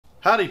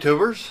Howdy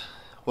tubers,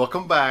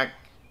 welcome back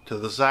to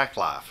the Zach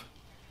Life.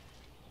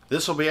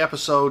 This will be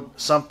episode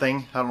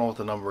something, I don't know what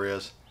the number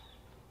is.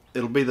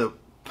 It'll be the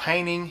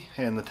painting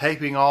and the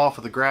taping off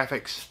of the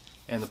graphics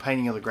and the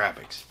painting of the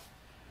graphics.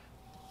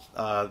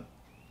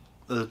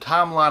 The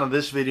timeline of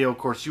this video, of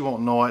course you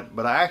won't know it,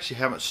 but I actually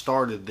haven't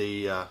started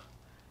the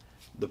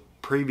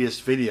previous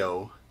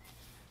video,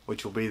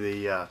 which will be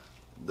the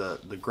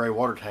gray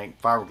water tank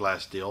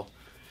fiberglass deal.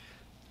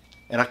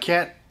 And I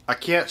can't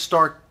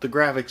start the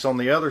graphics on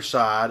the other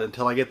side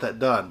until I get that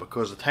done,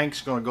 because the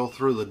tank's going to go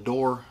through the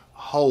door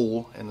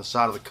hole in the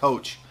side of the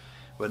coach,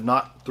 but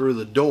not through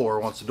the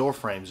door once the door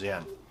frame's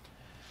in.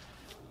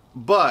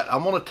 But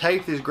I'm going to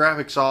tape these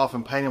graphics off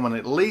and paint them on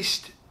at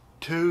least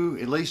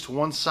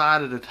one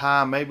side at a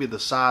time, maybe the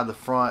side, the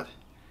front,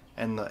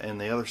 and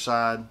the other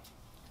side.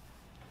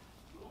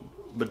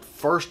 But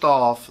first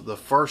off, the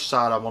first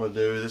side I want to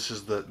do, this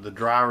is the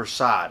driver's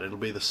side. It'll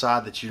be the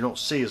side that you don't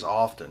see as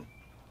often.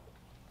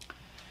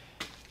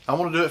 I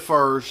want to do it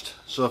first,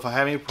 so if I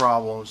have any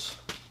problems,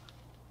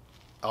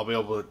 I'll be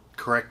able to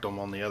correct them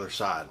on the other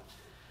side.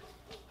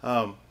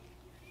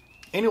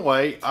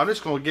 Anyway, I'm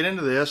just going to get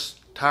into this,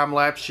 time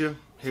lapse you.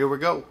 Here we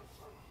go.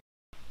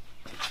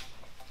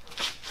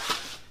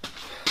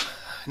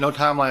 No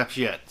time lapse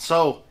yet.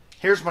 So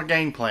here's my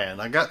game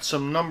plan. I got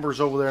some numbers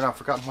over there and I've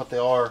forgotten what they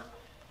are,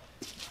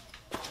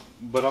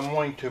 but I'm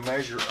going to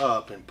measure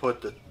up and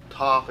put the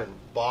top and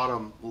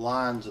bottom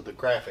lines of the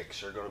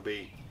graphics are going to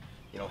be,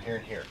 you know, here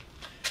and here.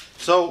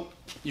 So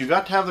you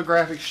got to have the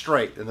graphics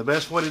straight, and the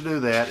best way to do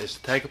that is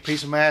to take a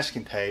piece of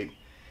masking tape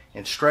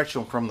and stretch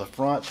them from the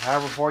front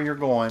however far you're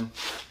going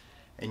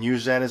and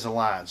use that as a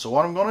line. So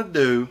what I'm going to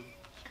do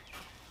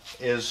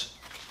is,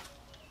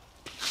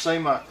 say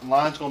my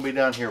line's going to be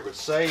down here, but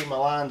say my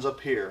line's up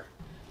here.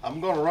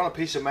 I'm going to run a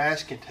piece of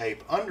masking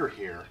tape under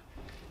here,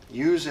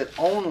 use it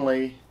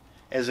only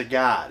as a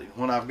guide.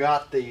 When I've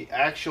got the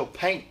actual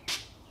paint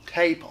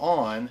tape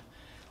on,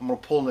 I'm going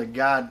to pull the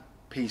guide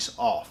piece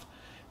off.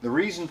 The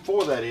reason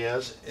for that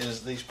is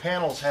these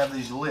panels have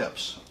these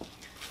lips,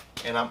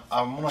 and I'm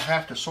going to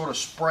have to sort of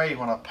spray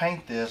when I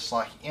paint this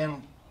like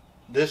in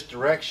this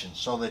direction,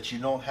 so that you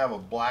don't have a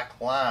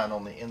black line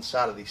on the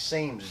inside of these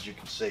seams, as you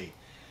can see.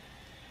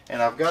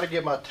 And I've got to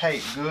get my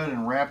tape good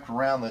and wrapped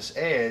around this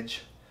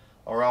edge,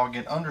 or I'll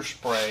get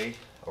underspray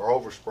or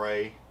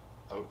overspray.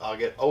 I'll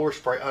get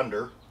overspray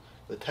under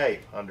the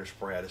tape.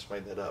 Underspray, I just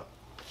made that up.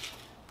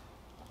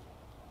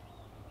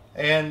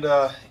 And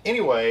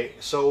anyway,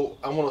 so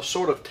I'm going to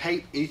sort of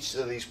tape each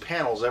of these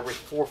panels every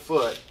 4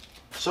 foot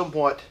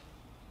somewhat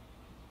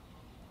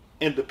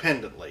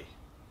independently.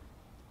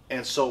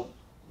 And so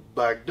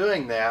by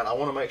doing that, I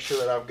want to make sure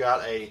that I've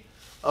got a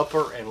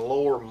upper and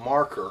lower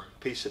marker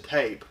piece of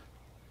tape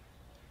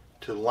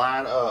to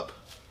line up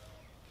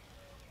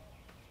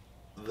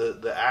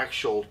the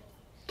actual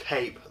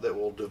tape that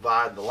will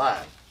divide the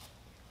line.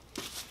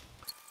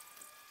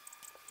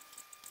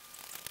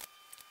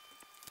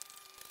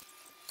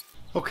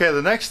 Okay,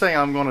 the next thing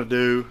I'm going to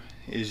do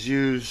is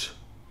use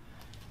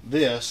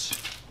this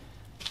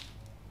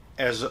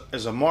as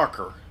a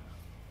marker,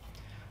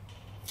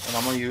 and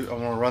I'm going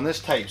to run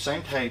this tape,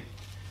 same tape,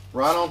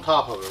 right on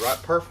top of it, right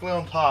perfectly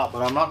on top,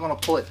 but I'm not going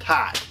to pull it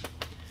tight.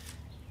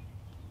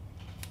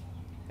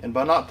 And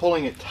by not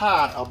pulling it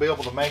tight, I'll be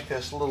able to make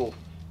this little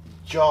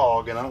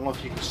jog, and I don't know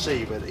if you can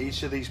see, but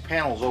each of these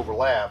panels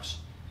overlaps,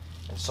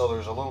 and so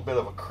there's a little bit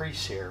of a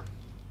crease here.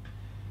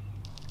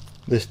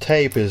 This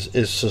tape is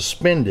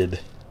suspended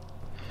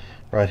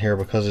right here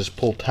because it's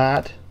pulled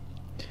tight,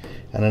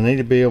 and I need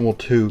to be able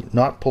to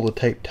not pull the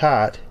tape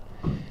tight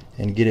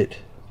and get it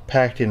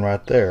packed in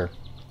right there,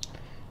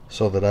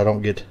 so that I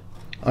don't get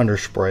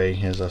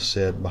underspray, as I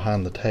said,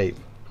 behind the tape.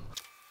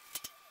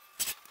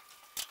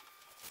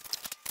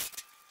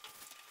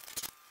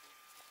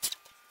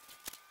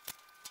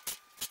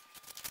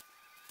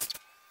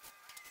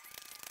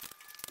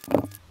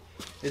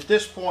 At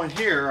this point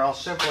here, I'll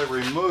simply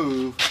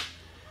remove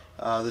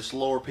this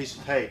lower piece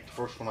of tape, the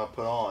first one I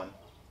put on.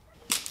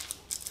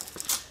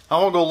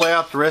 I'm going to go lay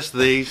out the rest of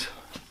these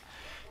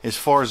as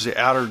far as the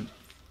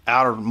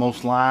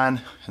outermost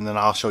line, and then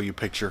I'll show you a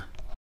picture.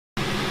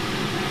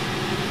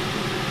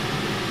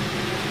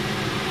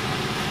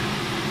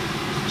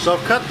 So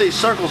I've cut these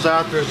circles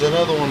out. There's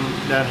another one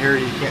down here,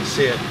 you can't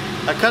see it.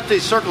 I cut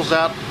these circles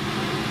out,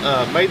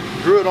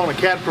 drew it on a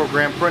CAD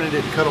program, printed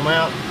it, and cut them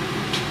out.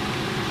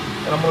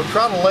 And I'm going to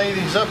try to lay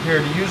these up here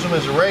to use them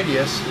as a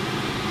radius.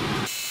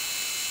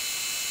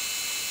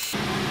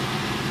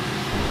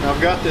 Now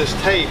I've got this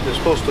tape that's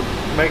supposed to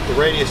make the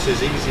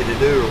radiuses easy to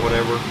do or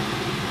whatever.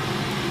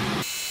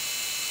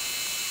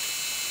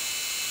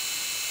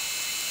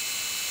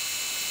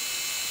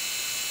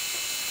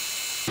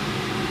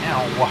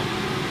 Ow!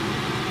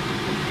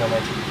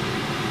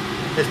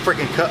 It's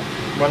freaking cut.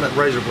 Run that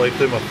razor blade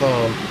through my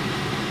thumb.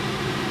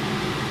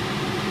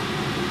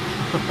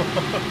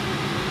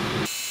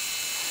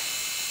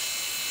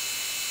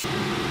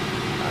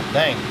 God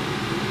dang.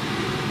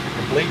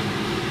 I'm bleeding.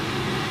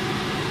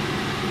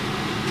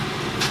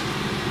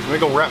 Let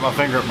me go wrap my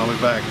finger up and I'll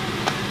be back.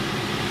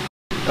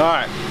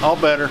 Alright, all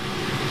better.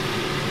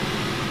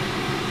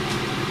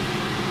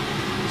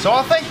 So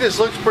I think this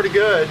looks pretty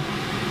good.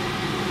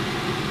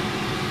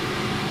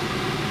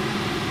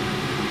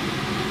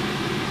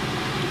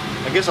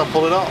 I guess I'll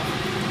pull it off.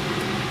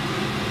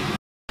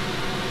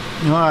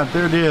 Alright,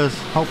 there it is.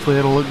 Hopefully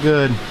it'll look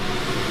good.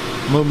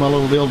 Move my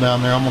little deal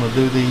down there. I'm going to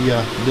do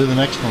the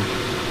next one.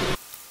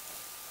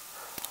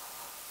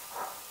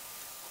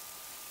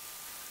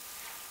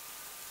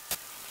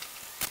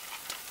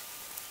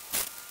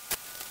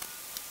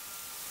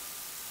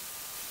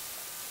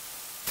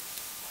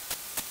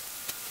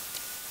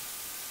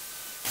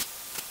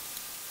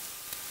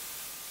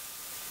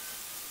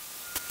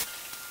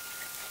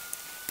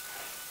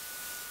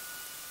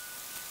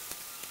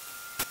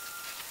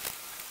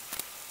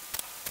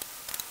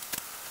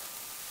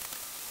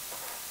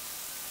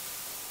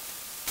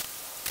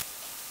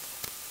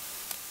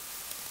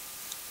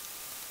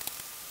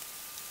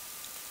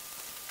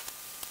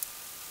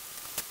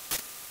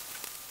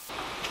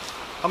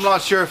 I'm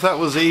not sure if that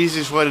was the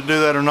easiest way to do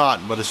that or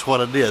not, but it's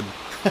what I did.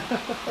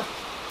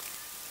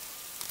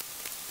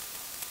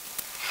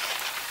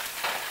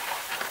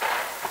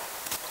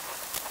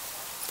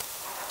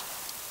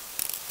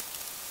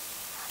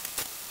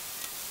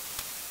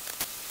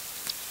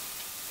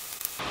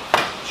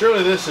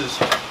 Surely this is...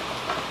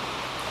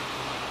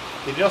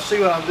 Did y'all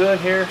see what I'm doing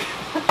here?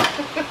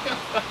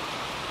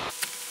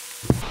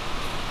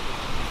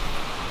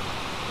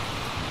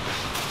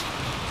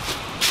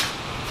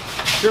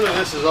 Surely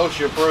this is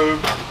OSHA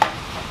approved.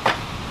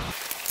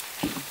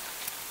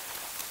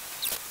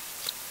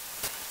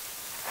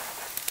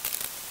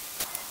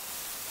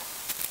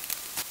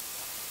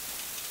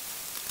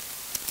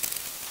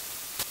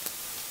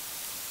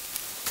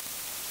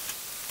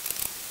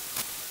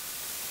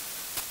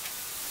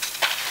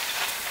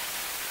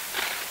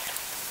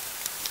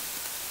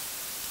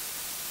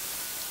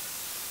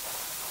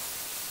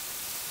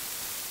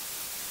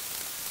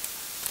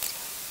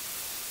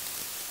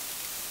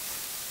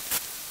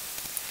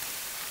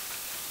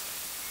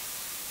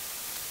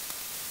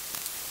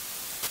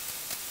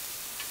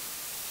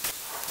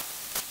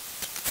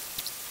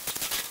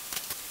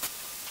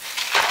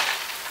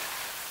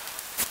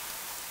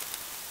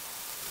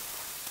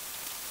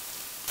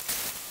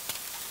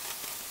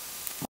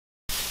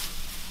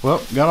 Well,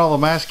 got all the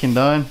masking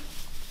done.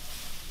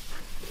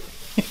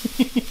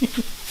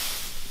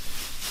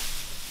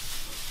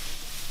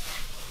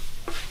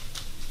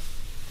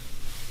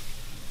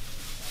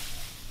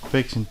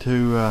 Fixing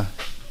to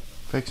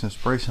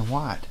spray some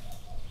white.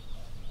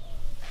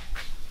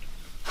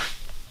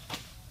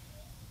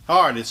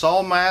 Alright, it's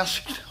all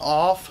masked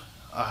off.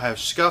 I have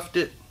scuffed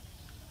it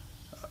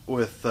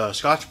with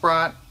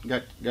Scotch-Brite.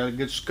 Got a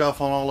good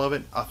scuff on all of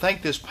it. I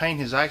think this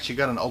paint has actually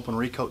got an open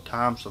recoat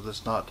time, so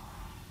that's not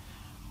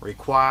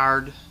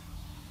required,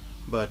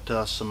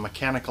 but some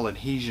mechanical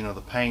adhesion of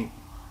the paint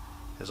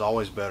is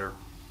always better.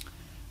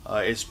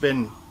 It's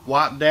been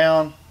wiped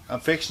down.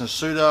 I'm fixing to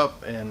suit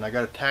up, and I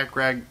got a tack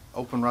rag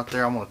open right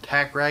there. I'm going to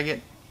tack rag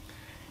it,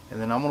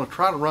 and then I'm going to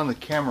try to run the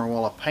camera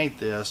while I paint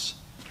this.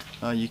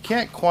 I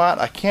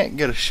can't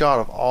get a shot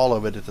of all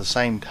of it at the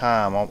same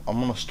time. I'm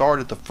going to start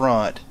at the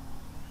front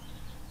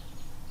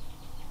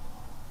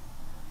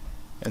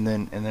and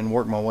then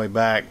work my way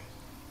back.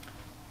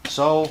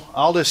 So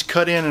I'll just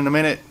cut in a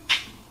minute,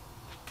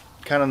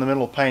 kind of in the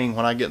middle of painting,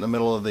 when I get in the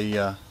middle of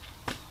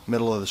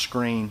the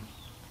screen.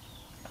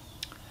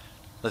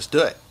 Let's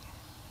do it.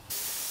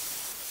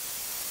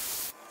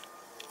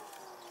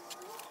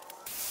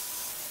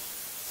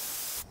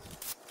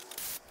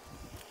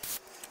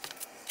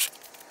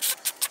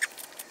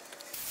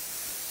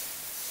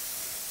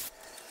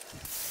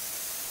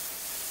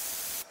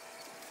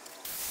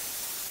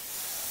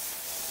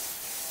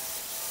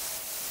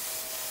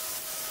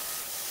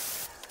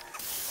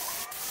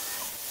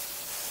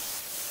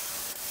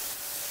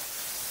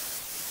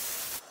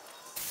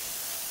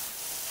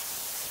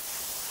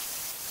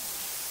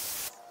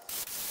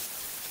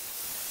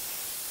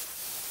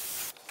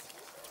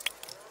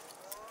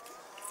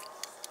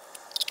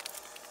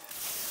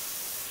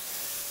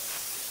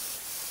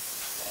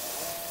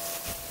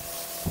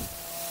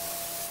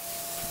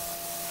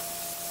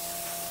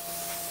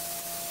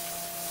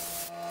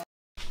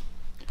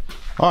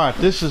 Alright,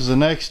 this is the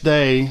next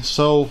day.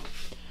 So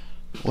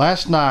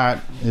last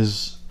night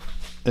is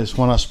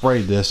when I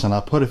sprayed this, and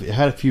it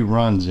had a few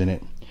runs in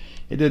it.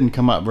 It didn't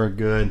come out very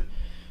good.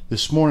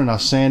 This morning I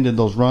sanded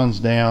those runs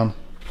down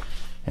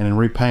and then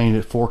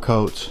repainted it 4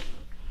 coats.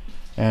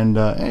 And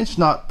it's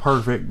not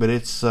perfect, but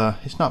it's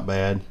not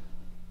bad.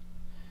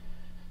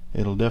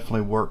 It'll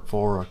definitely work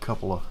for a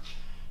couple of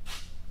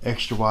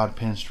extra wide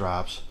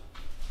pinstripes.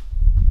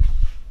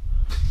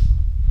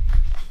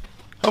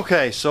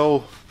 Okay,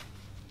 so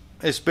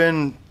it's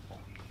been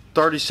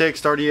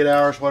 36, 38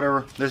 hours,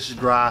 whatever. This is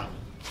dry.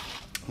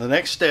 The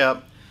next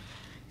step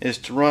is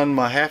to run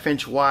my 1/2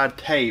 inch wide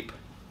tape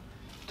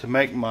to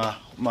make my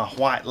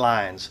white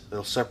lines.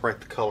 They'll separate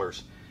the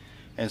colors.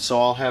 And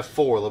so I'll have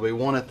 4. There'll be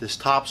 1 at this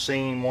top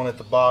seam, 1 at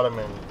the bottom,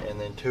 and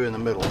then 2 in the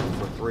middle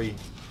for 3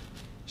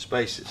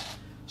 spaces.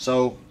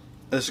 So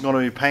this is going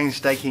to be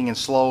painstaking and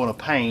slow and a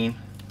pain,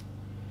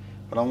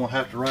 but I'm going to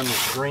have to run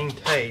this green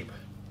tape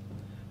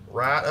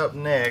right up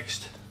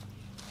next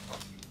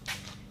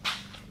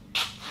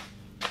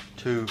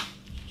to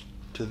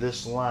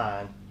this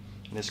line,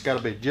 and it's got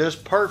to be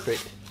just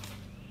perfect,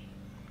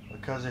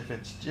 because if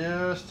it's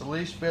just the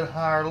least bit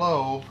high or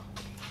low,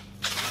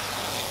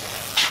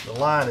 the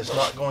line is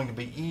not going to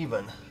be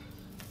even.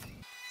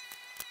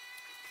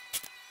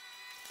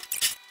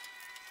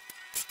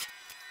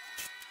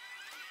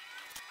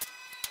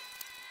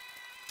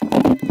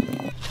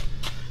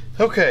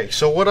 Okay,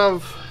 so what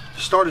I've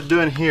started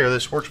doing here,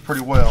 this works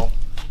pretty well.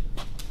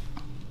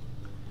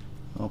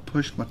 I'll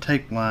push my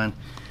tape line.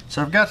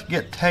 So I've got to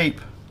get tape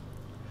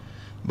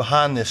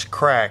behind this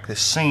crack,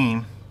 this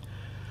seam,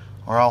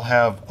 or I'll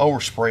have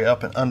overspray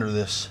up and under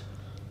this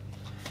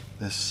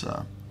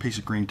piece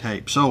of green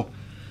tape. So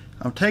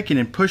I'm taking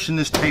and pushing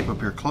this tape up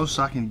here close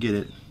so I can get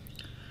it.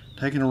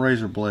 Taking a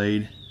razor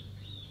blade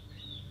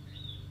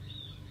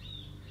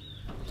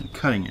and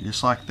cutting it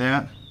just like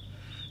that.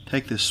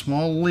 Take this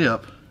small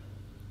lip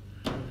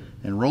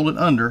and roll it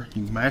under.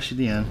 You can mash it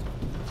in,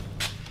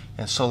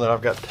 and so that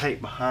I've got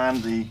tape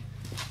behind the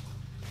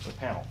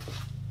panel.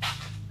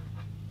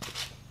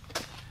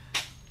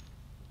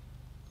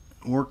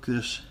 Work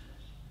this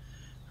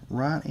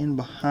right in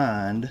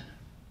behind.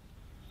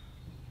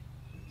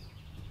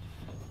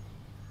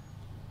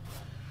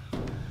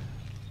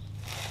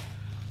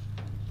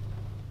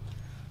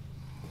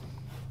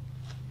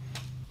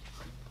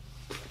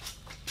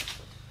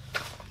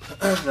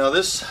 Now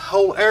this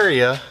whole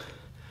area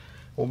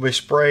will be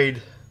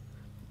sprayed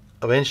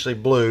eventually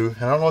blue.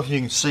 And I don't know if you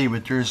can see,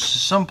 but there's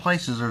some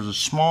places there's a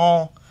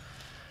small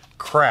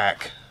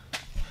crack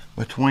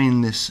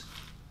between this.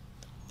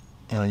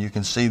 You know, you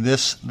can see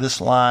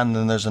this line, and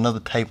then there's another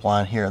tape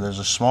line here. There's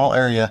a small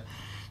area,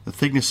 the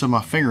thickness of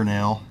my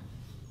fingernail,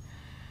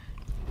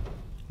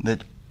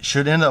 that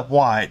should end up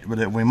white,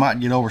 but we might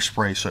get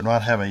overspray, so it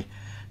might have a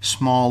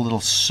small little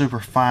super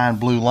fine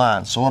blue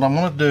line. So what I'm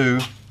going to do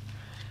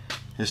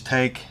is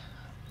take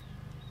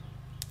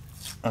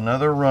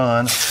another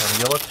run of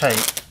yellow tape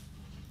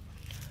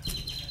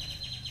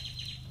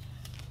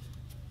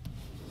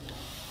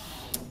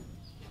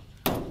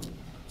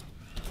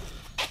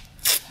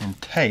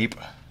and tape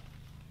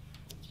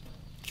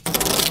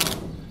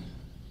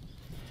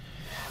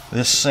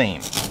this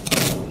seam.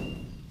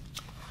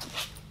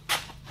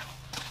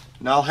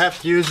 Now I'll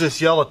have to use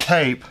this yellow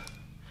tape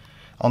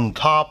on the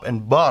top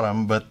and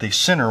bottom, but the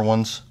center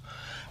ones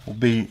will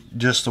be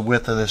just the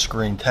width of this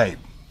green tape.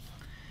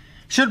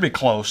 Should be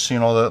close, you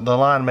know, the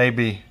line may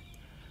be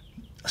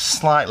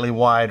slightly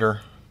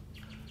wider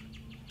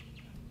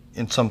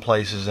in some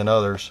places than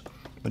others,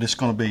 but it's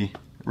going to be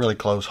really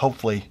close,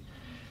 hopefully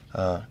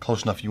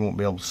close enough you won't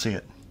be able to see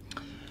it.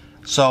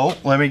 So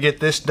let me get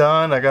this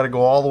done. I got to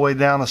go all the way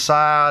down the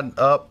side,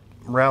 up,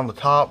 around the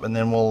top, and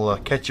then we'll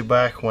catch you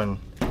back when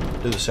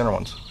do the center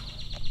ones.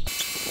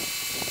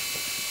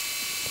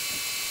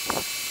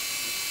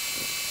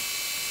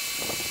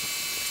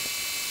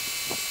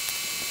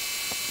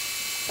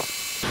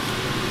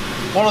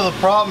 One of the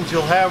problems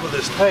you'll have with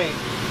this tape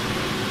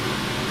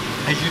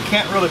is you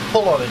can't really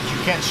pull on it. You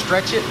can't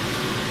stretch it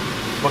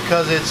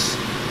because it's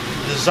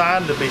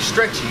designed to be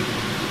stretchy.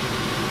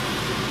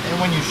 And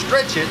when you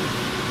stretch it,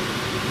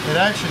 it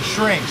actually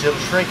shrinks. It'll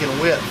shrink in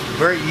width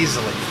very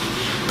easily.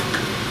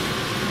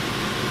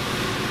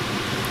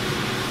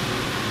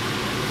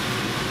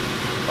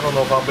 I don't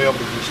know if I'll be able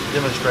to just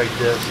demonstrate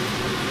this,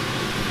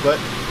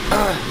 but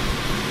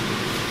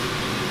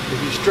if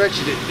you stretch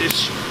it,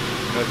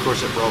 of course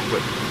it broke,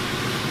 but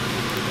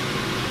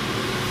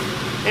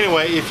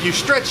anyway, if you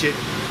stretch it,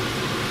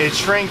 it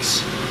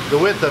shrinks, the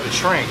width of it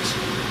shrinks.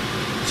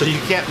 So you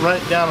can't run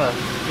it down a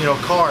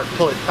car and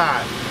pull it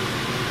tight.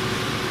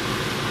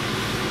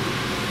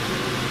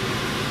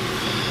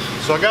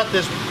 So I got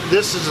this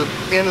is the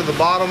end of the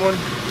bottom one.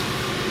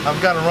 I've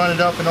got to run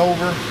it up and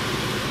over.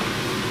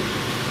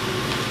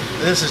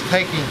 This is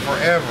taking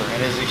forever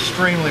and is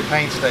extremely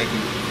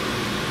painstaking.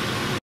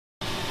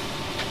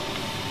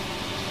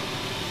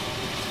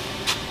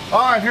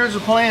 Alright, here's the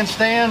plan,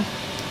 Stan.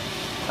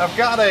 I've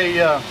got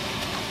a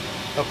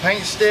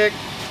paint stick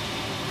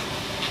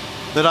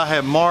that I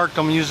have marked.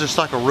 I'm going to use this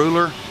like a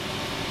ruler.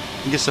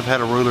 I guess if I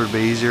had a ruler it'd be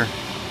easier.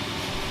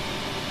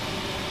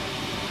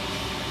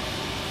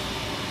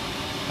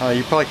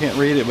 You probably can't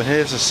read it, but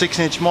here's the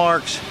 6-inch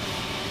marks.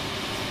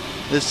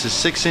 This is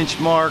 6-inch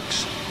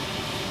marks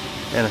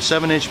and a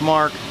 7-inch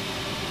mark.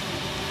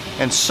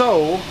 And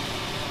so,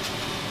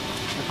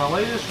 if I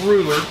lay this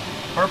ruler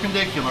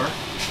perpendicular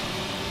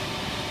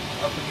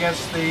up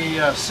against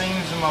the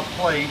seams in my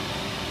plate,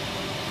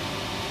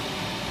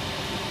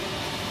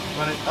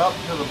 put it up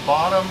to the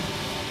bottom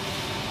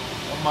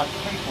of my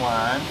tape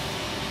line,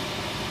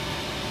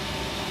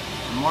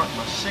 and mark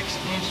my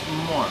 6-inch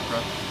mark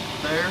right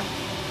there.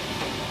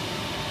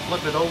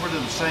 Flip it over to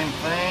the same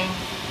thing.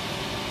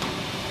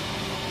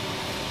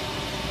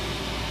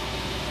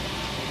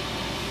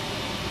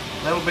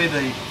 That'll be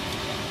the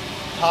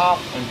top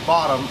and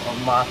bottom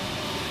of my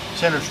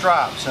center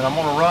stripes, and I'm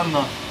going to run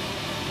the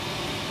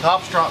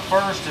top stripe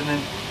first and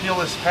then peel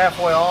this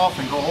halfway off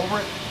and go over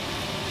it,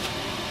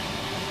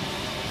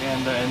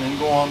 and then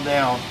go on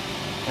down.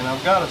 And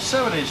I've got a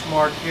 7-inch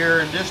mark here,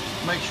 and just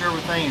to make sure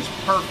everything is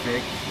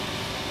perfect,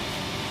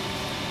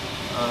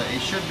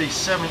 it should be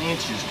 7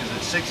 inches because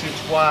it's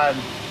 6-inch wide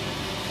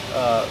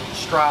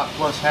stripe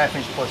plus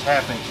half-inch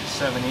is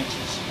 7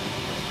 inches,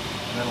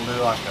 and then it'll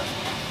do like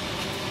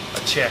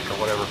a check or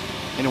whatever.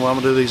 Anyway, I'm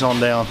gonna do these on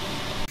down.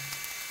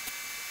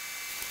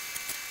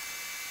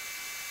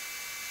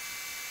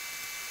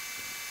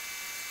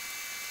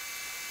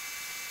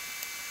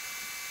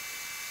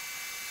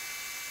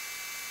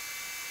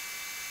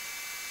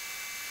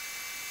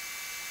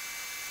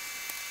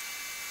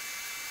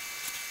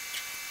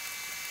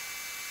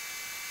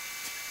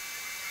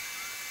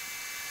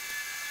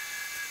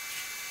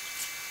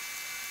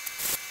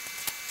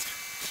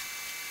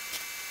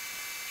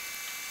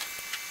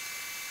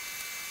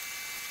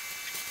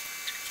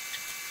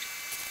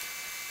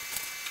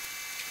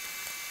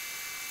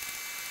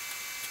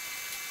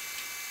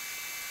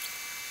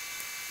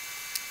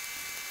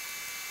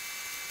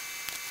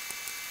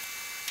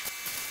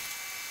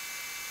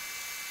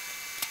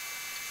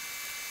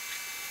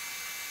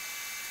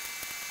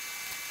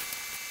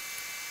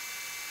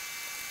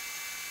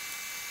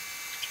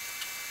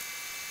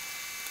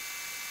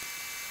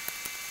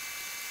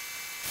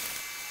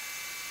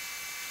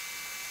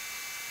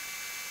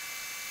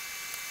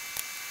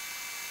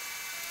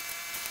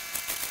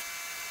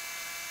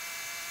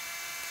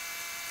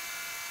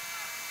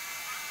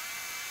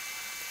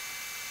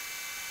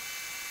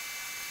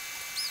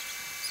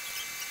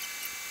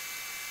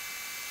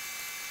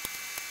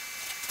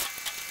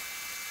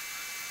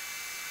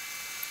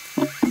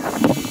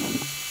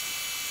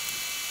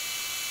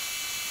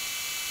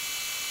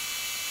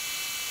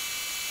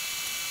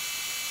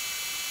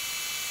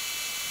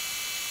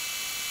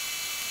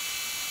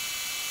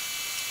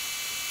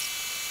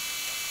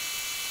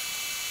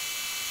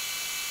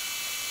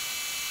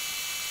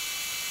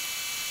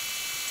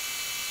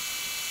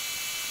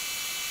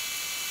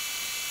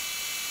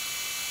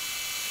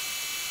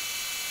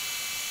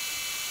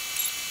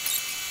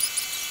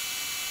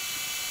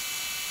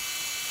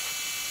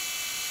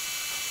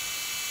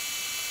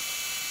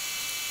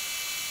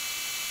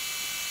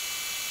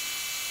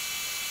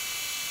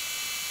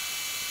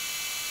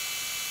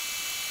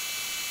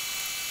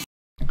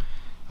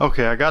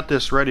 Okay, I got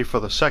this ready for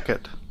the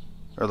second,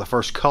 or the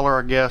first color,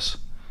 I guess.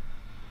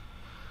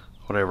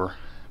 Whatever.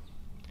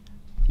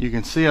 You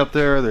can see up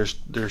there, there's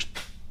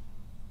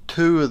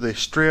 2 of the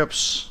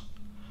strips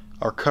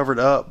are covered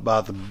up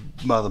by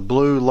the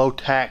blue low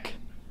tack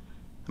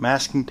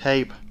masking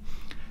tape.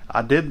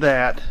 I did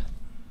that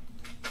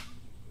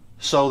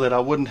so that I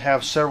wouldn't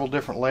have several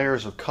different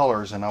layers of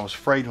colors, and I was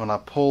afraid when I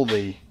pull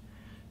the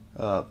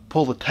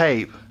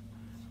tape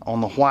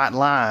on the white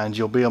lines,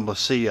 you'll be able to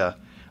see a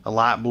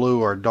light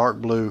blue or a dark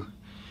blue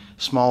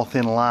small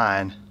thin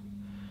line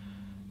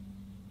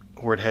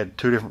where it had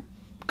 2 different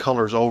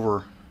colors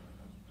over,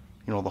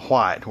 you know, the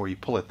white where you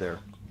pull it there.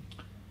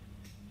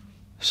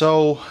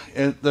 So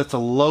that's a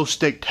low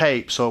stick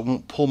tape, so it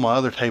won't pull my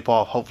other tape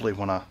off, hopefully,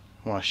 when I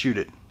shoot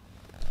it.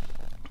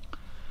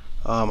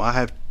 I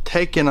have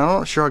taken, I'm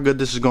not sure how good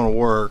this is going to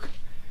work.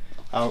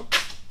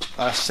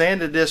 I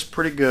sanded this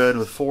pretty good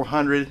with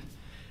 400.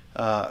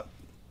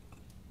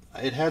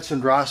 It had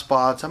some dry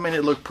spots. I mean,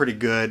 it looked pretty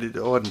good.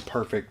 It wasn't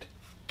perfect.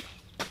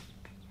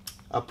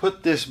 I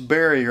put this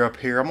barrier up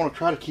here. I'm going to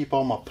try to keep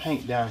all my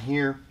paint down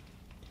here.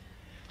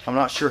 I'm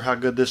not sure how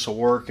good this will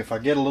work. If I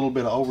get a little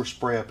bit of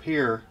overspray up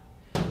here,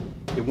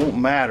 it won't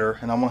matter,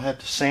 and I'm going to have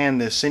to sand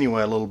this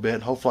anyway a little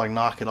bit. Hopefully I can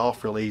knock it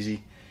off real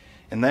easy,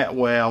 and that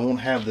way I won't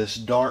have this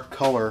dark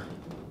color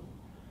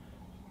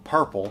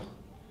purple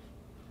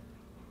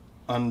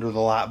under the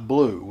light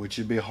blue, which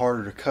would be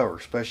harder to cover,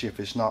 especially if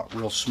it's not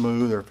real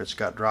smooth or if it's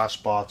got dry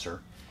spots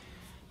or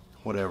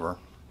whatever.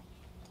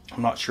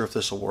 I'm not sure if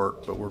this will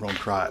work, but we're going to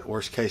try it.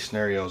 Worst case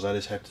scenario is I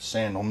just have to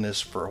sand on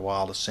this for a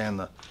while to sand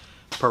the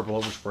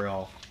purple overspray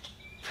off.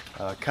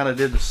 Kind of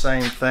did the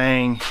same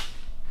thing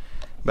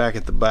back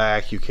at the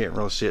back. You can't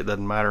really see it,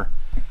 doesn't matter.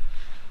 I'm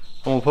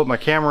going to put my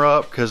camera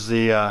up because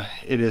it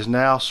is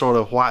now sort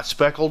of white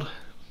speckled.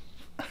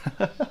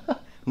 I'm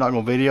not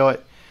going to video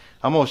it.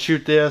 I'm going to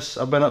shoot this.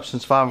 I've been up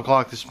since 5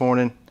 o'clock this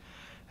morning,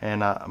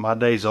 and my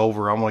day's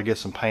over. I'm going to get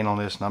some paint on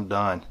this and I'm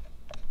done.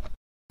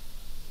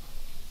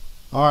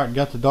 Alright,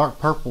 got the dark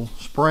purple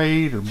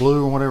sprayed, or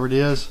blue, or whatever it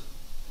is.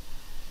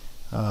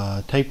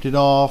 Taped it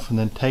off, and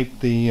then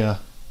taped the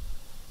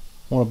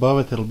one above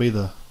it that'll be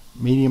the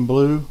medium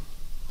blue,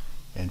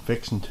 and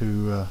fixing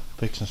to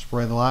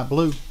spray the light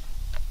blue.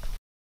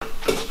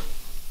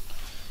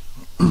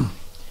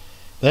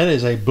 That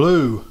is a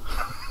blue.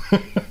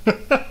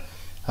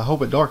 I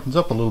hope it darkens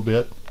up a little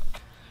bit.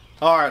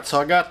 Alright,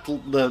 so I got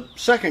the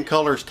second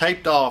colors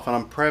taped off, and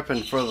I'm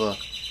prepping for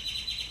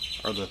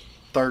the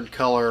third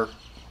color,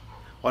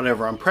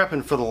 whatever. I'm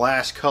prepping for the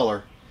last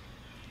color.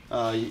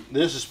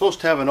 This is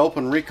supposed to have an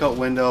open recoat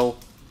window,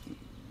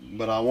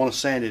 but I want to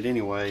sand it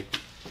anyway.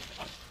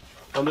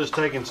 I'm just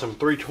taking some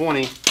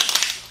 320,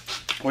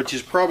 which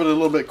is probably a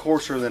little bit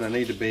coarser than I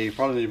need to be.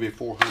 Probably need to be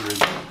 400.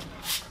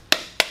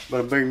 But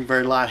I'm being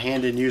very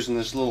light-handed using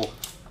this little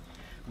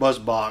buzz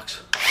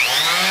box.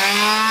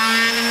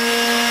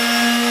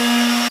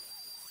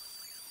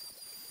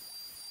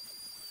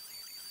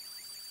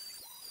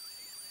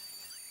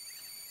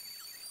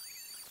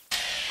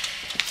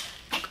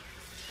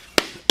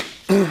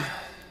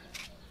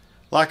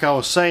 Like I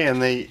was saying,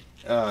 when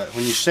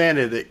you sand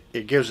it,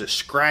 it gives it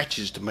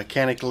scratches to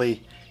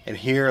mechanically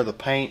adhere the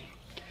paint,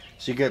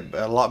 so you get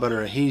a lot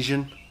better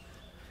adhesion.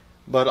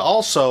 But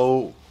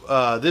also,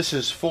 this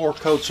is 4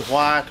 coats of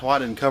white. White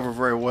didn't cover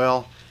very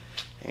well,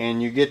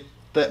 and you get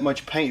that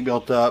much paint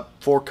built up.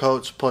 4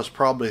 coats plus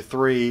probably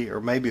 3 or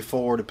maybe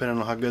 4, depending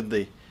on how good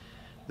the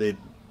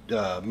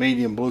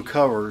medium blue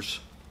covers.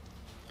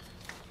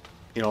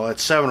 You know,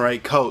 that's 7 or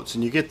 8 coats,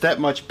 and you get that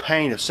much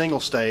paint, a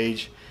single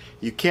stage.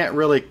 You can't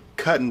really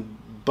cut and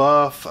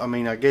buff. I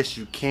mean, I guess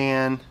you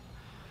can,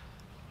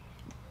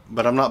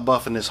 but I'm not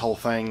buffing this whole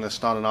thing.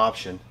 That's not an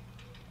option.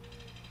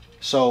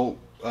 So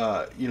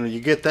you know, you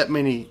get that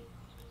many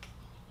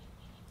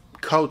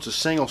coats of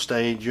single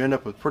stage, you end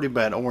up with pretty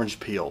bad orange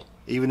peel,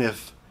 even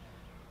if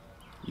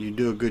you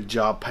do a good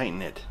job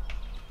painting it,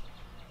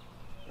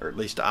 or at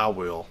least I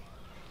will.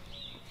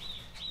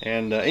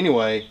 And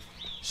anyway,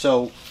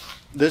 so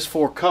this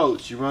 4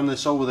 coats, you run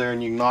this over there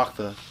and you can knock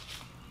the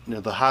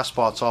the high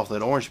spots off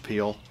that orange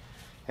peel,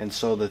 and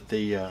so that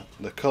the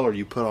color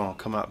you put on will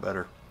come out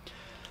better.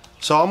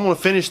 So I'm going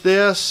to finish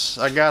this.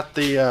 I got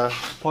the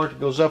part that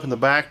goes up in the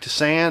back to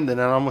sand, and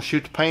then I'm going to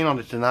shoot the paint on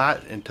it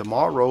tonight, and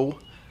tomorrow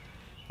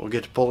we'll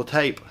get to pull the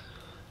tape.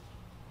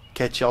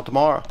 Catch y'all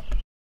tomorrow.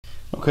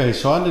 Okay,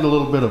 so I did a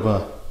little bit of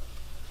a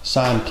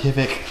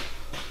scientific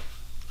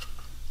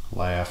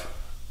laugh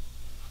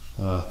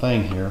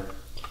thing here.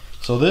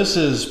 So this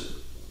is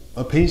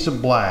a piece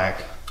of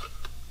black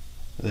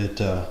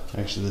that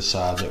actually this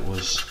side that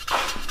was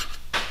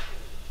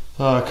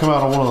come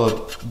out of one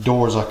of the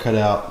doors I cut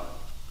out.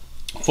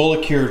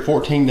 Fully cured,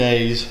 14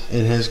 days.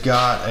 It has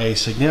got a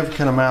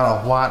significant amount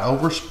of white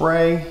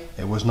overspray.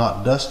 It was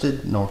not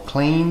dusted nor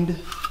cleaned.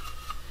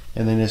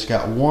 And then it's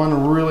got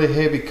one really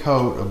heavy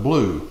coat of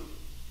blue.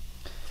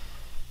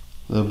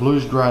 The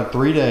blue's dried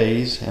 3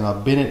 days, and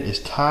I've bent it as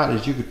tight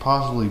as you could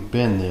possibly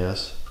bend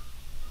this.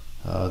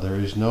 There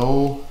is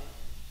no,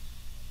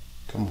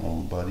 come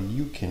on buddy,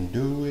 you can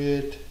do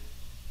it.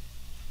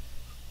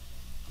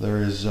 There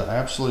is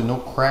absolutely no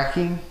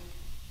cracking.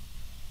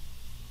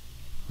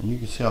 And you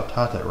can see how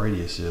tight that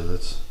radius is.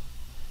 It's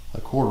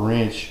a 1/4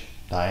 inch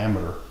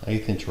diameter,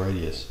 1/8 inch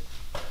radius.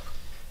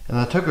 And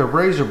I took a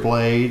razor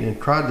blade and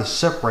tried to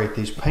separate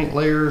these paint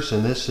layers,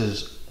 and this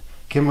is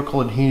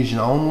chemical adhesion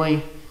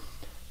only.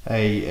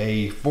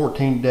 A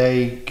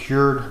 14-day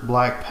cured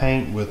black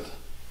paint with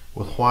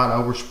white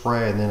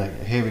overspray, and then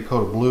a heavy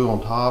coat of blue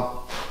on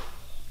top.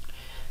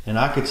 And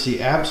I could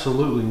see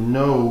absolutely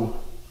no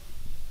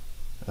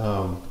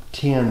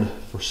tint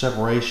for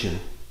separation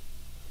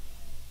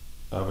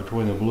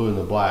between the blue and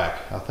the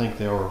black. I think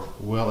they were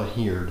well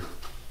adhered.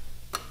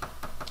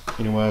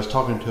 Anyway, I was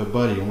talking to a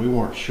buddy, and we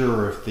weren't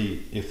sure if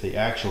the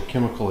actual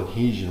chemical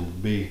adhesion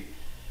would be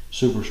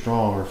super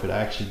strong, or if it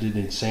actually did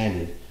need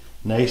sanded.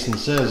 Nason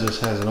says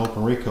this has an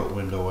open recoat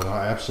window, and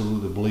I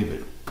absolutely believe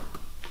it.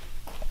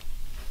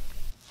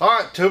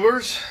 Alright,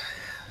 tubers,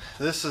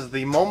 this is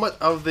the moment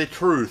of the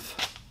truth.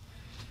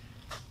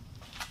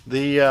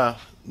 The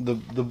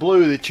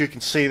blue that you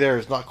can see there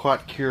is not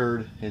quite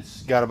cured.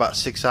 It's got about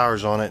 6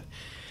 hours on it.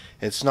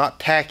 It's not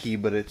tacky,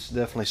 but it's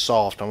definitely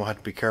soft. I'm gonna have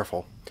to be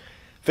careful.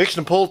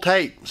 Fixing to pull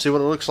tape, see what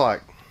it looks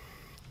like.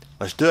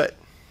 Let's do it.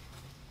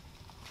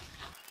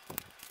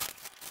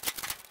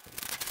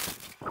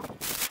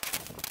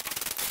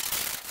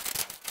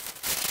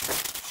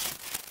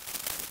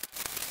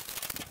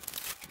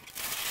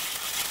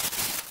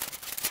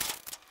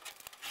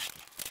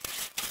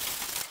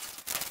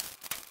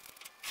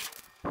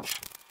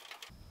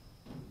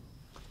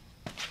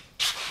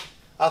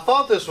 I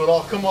thought this would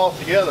all come off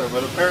together,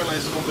 but apparently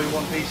it's going to be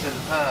one piece at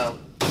a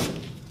time.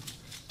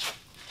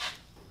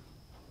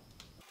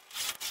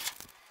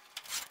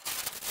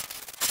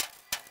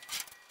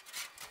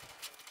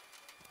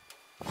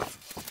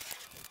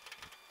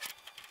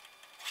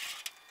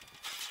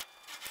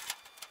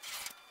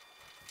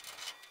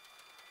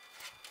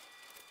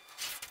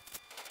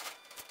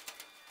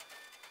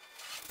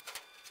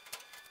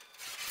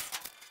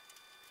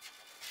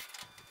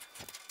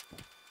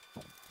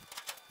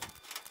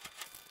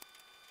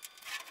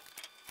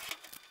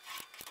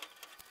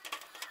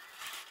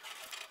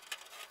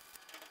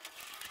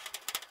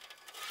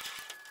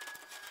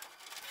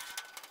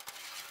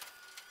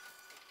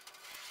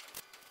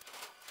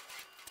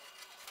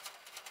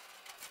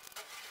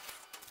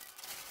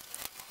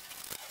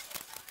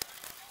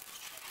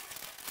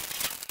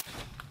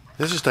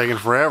 This is taking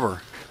forever.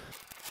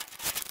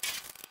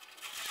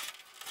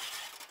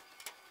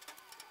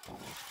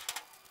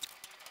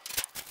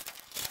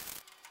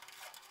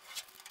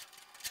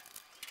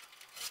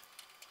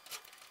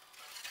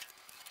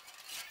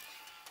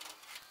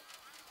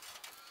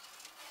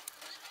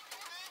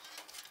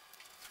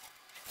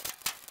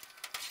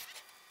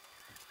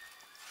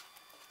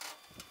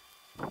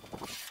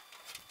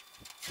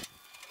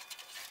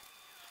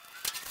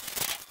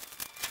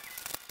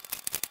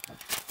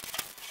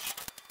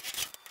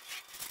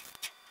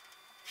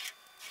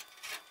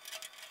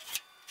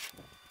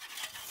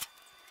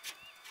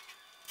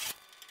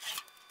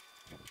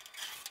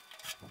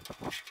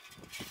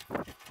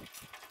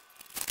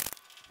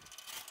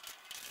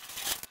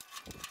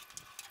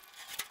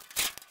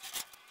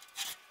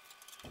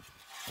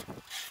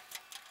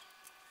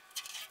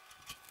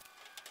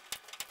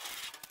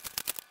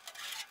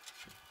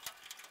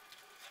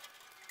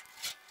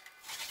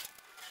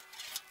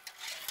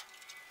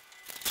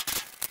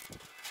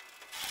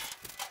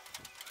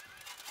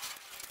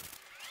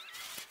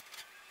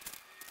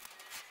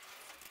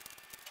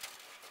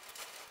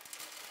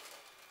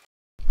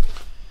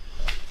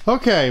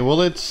 Okay,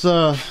 well, it's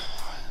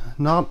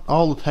not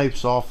all the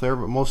tape's off there,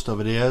 but most of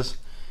it is.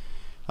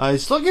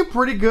 It's looking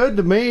pretty good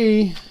to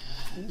me.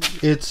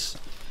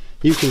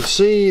 You can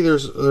see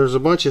there's a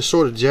bunch of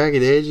sort of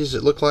jagged edges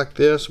that look like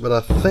this, but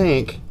I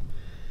think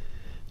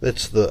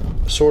that's the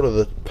sort of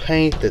the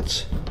paint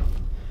that's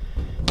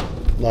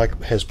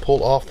like has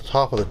pulled off the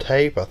top of the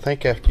tape. I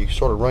think after you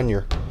sort of run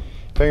your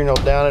fingernail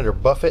down it or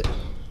buff it,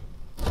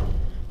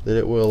 that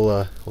it will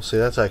well, see,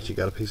 that's actually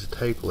got a piece of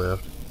tape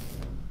left.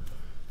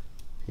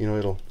 You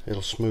know,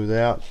 it'll smooth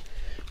out.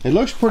 It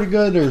looks pretty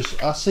good.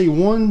 I see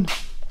one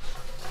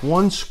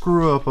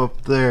screw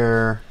up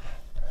there.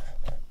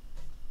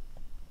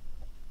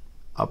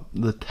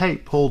 The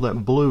tape pulled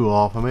that blue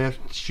off. I may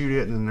have to shoot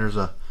it, and then there's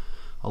a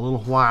little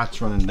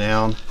white's running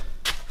down.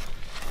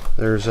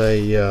 There's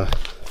a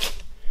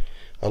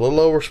little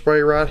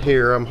overspray right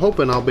here. I'm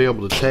hoping I'll be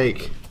able to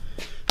take,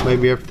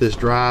 maybe after this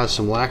dries,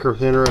 some lacquer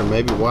thinner and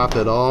maybe wipe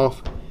that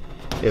off.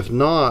 If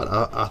not,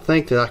 I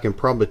think that I can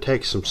probably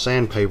take some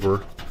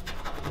sandpaper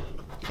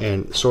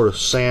and sort of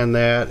sand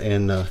that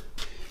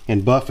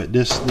and buff it.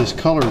 This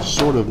color is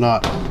sort of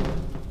not.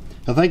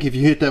 I think if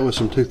you hit that with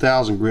some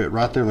 2000 grit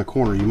right there in the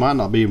corner, you might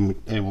not be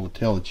able to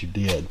tell that you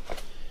did.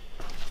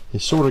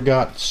 It's sort of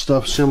got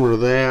stuff similar to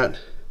that.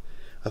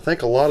 I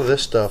think a lot of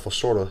this stuff will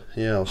sort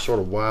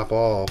of wipe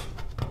off.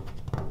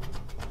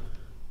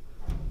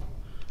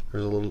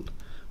 There's a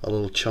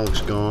little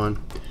chunk's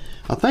gone.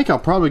 I think I'll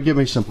probably give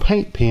me some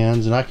paint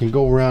pens, and I can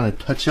go around and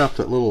touch up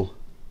that little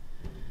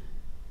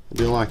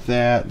deal like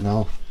that, and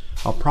I'll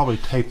probably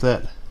tape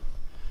that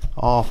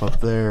off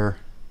up there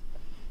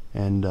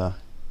and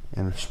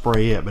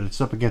spray it, but it's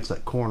up against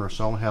that corner,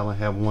 so I only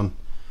have one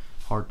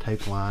hard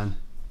tape line.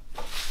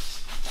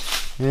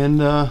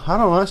 And I don't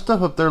know, that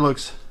stuff up there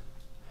looks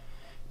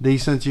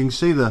decent. You can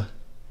see the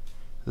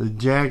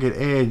jagged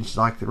edge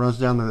like that runs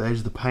down the edge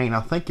of the paint.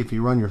 I think if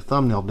you run your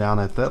thumbnail down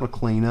it, that'll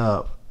clean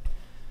up.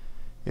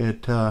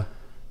 It doesn't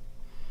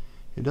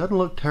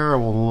look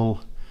terrible. A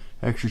little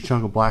extra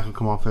chunk of black will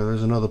come off there.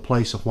 There's another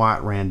place of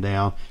white ran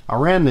down. I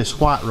ran this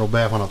white real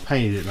bad when I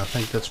painted it, and I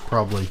think that's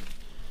probably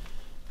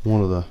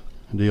one of the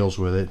deals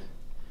with it.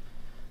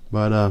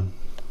 But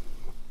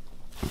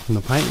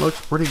the paint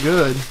looks pretty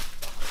good.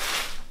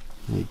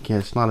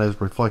 It's not as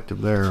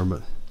reflective there,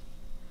 but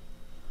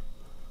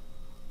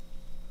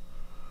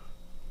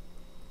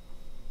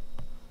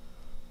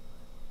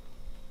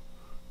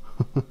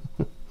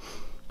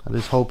I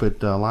just hope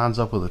it lines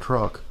up with the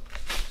truck.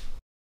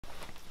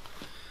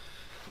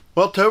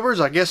 Well,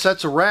 tubers, I guess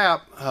that's a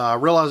wrap. I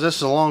realize this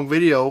is a long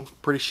video.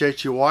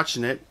 Appreciate you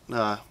watching it.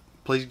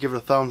 Please give it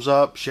a thumbs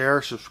up,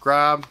 share,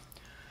 subscribe,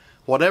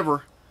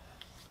 whatever.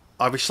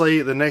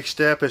 Obviously, the next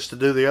step is to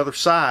do the other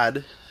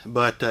side,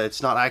 but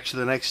it's not actually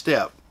the next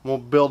step. We'll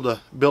build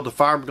a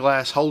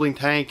fiberglass holding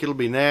tank. It'll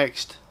be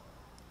next.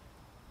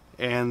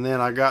 And then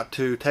I got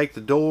to take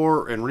the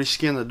door and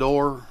reskin the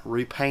door,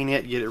 repaint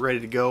it, get it ready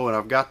to go, and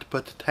I've got to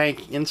put the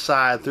tank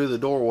inside through the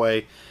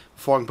doorway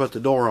before I can put the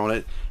door on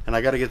it, and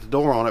I got to get the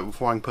door on it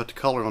before I can put the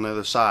color on the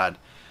other side.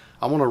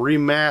 I'm going to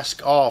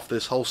remask off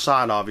this whole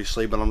side,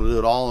 obviously, but I'm going to do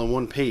it all in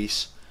one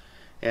piece.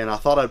 And I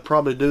thought I'd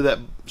probably do that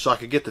so I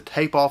could get the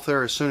tape off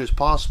there as soon as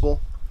possible,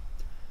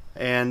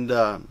 and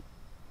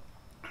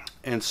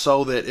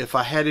so that if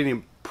I had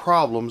any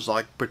problems,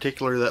 like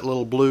particularly that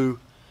little blue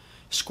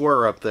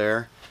square up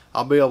there,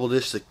 I'll be able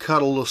just to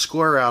cut a little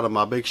square out of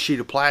my big sheet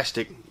of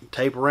plastic,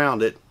 tape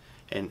around it,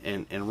 and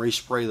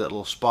respray that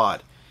little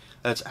spot.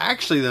 That's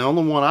actually the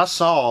only one I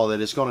saw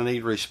that is going to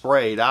need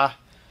resprayed. I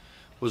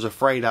was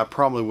afraid I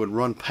probably would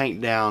run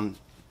paint down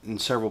in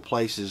several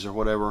places or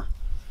whatever,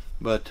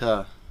 but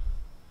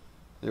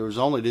there was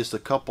only just a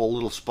couple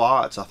little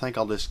spots. I think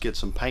I'll just get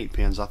some paint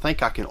pens. I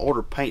think I can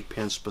order paint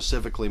pens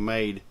specifically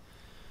made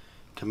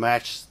to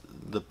match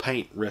the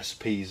paint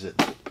recipes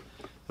that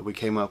we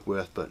came up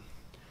with. But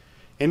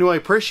anyway,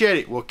 appreciate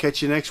it. We'll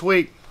catch you next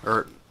week.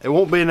 Or it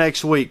won't be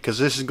next week because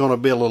this is going to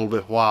be a little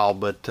bit wild,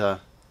 but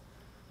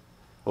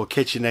we'll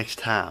catch you next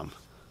time.